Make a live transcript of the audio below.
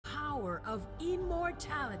of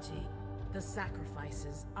immortality. The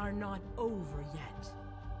sacrifices are not over yet.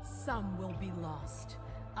 Some will be lost.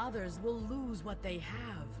 Others will lose what they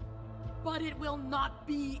have. But it will not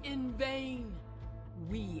be in vain.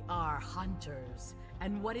 We are hunters,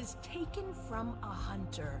 and what is taken from a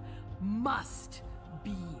hunter must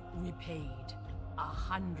be repaid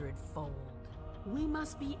 100-fold. We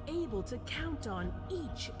must be able to count on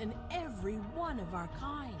each and every one of our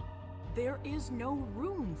kind. There is no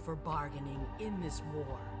room for bargaining in this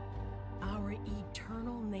war. Our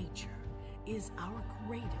eternal nature is our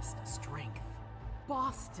greatest strength.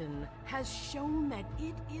 Boston has shown that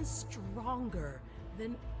it is stronger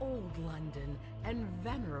than old London and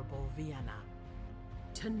venerable Vienna.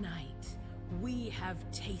 Tonight, we have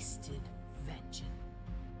tasted vengeance.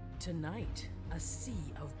 Tonight, a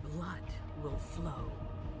sea of blood will flow.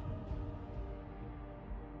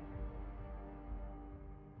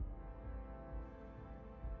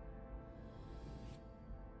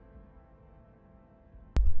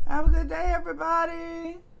 Have a good day,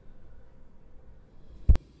 everybody.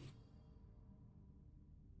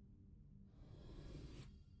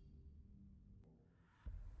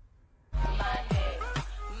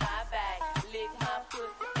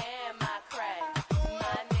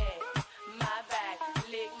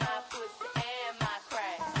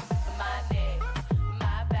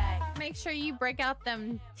 Make sure you break out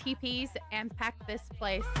them TPs and pack this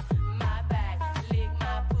place. My back, lick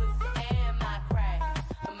my pussy and my crack.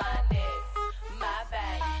 My neck, my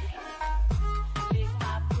back, lick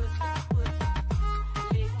my pussy,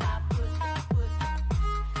 lick my pussy,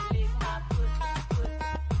 lick my pussy.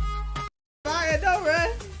 Maya, don't run.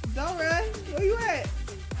 Don't run. Where you at?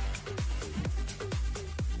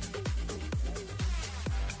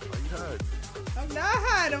 Why you hide? I'm not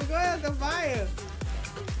hiding. I'm going after Maya.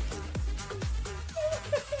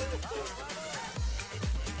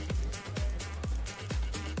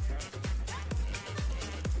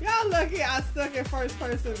 Y'all lucky I stuck in first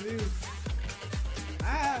person view.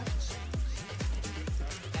 Ah.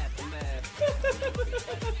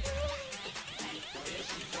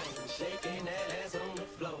 Shaking that ass on the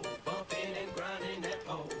floor, bumping and grinding that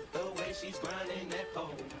pole. The way she's grinding that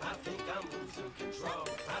pole, I think I'm losing control.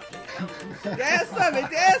 I think I'm losing Dance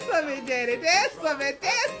for me, daddy. Dance for me,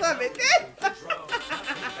 dance.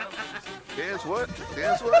 Dance what?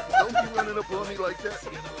 Dance what? Don't be running up on me like that.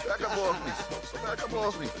 Back up off me. Back up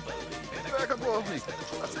off me. Back up off me.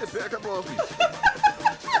 I said back up off me.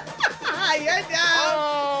 You're down.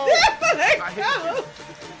 Oh, I hate you.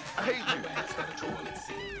 I hate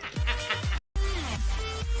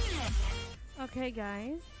you. Okay,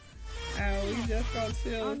 guys. We just gonna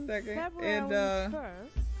chill a second. And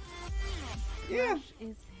yeah.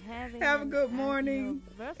 Have a good morning.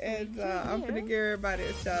 And I'm gonna give everybody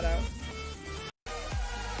a shout out. Does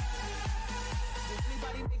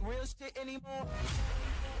anybody make real shit anymore?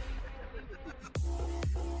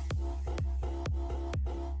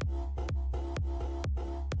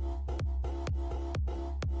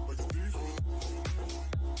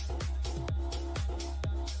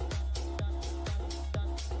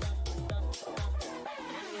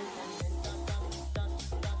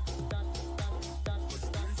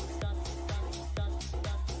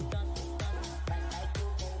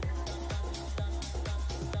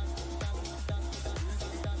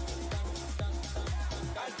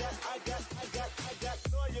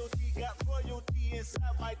 I got royalty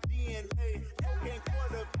inside my DNA. Cocaine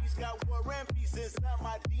quarter piece, got war and peace inside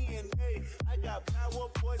my DNA. I got power,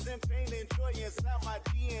 poison, pain, and joy inside my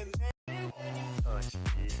DNA. Touch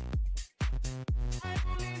me.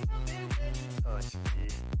 Touch me.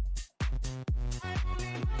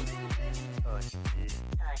 Touch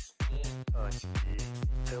me. Touch me.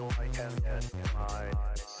 Till I can get my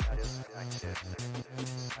satisfaction.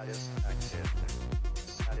 Satisfaction.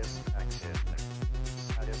 Satisfaction.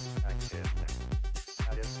 Satisfaction.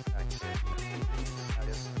 Satisfaction.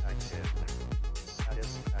 Satisfaction.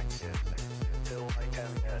 Satisfaction. Till I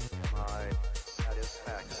can get my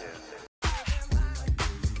satisfaction.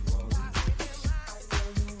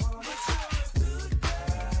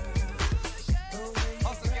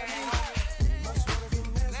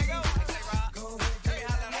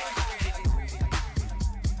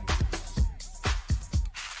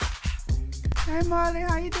 Hey Marley,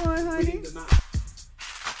 how you doing, honey?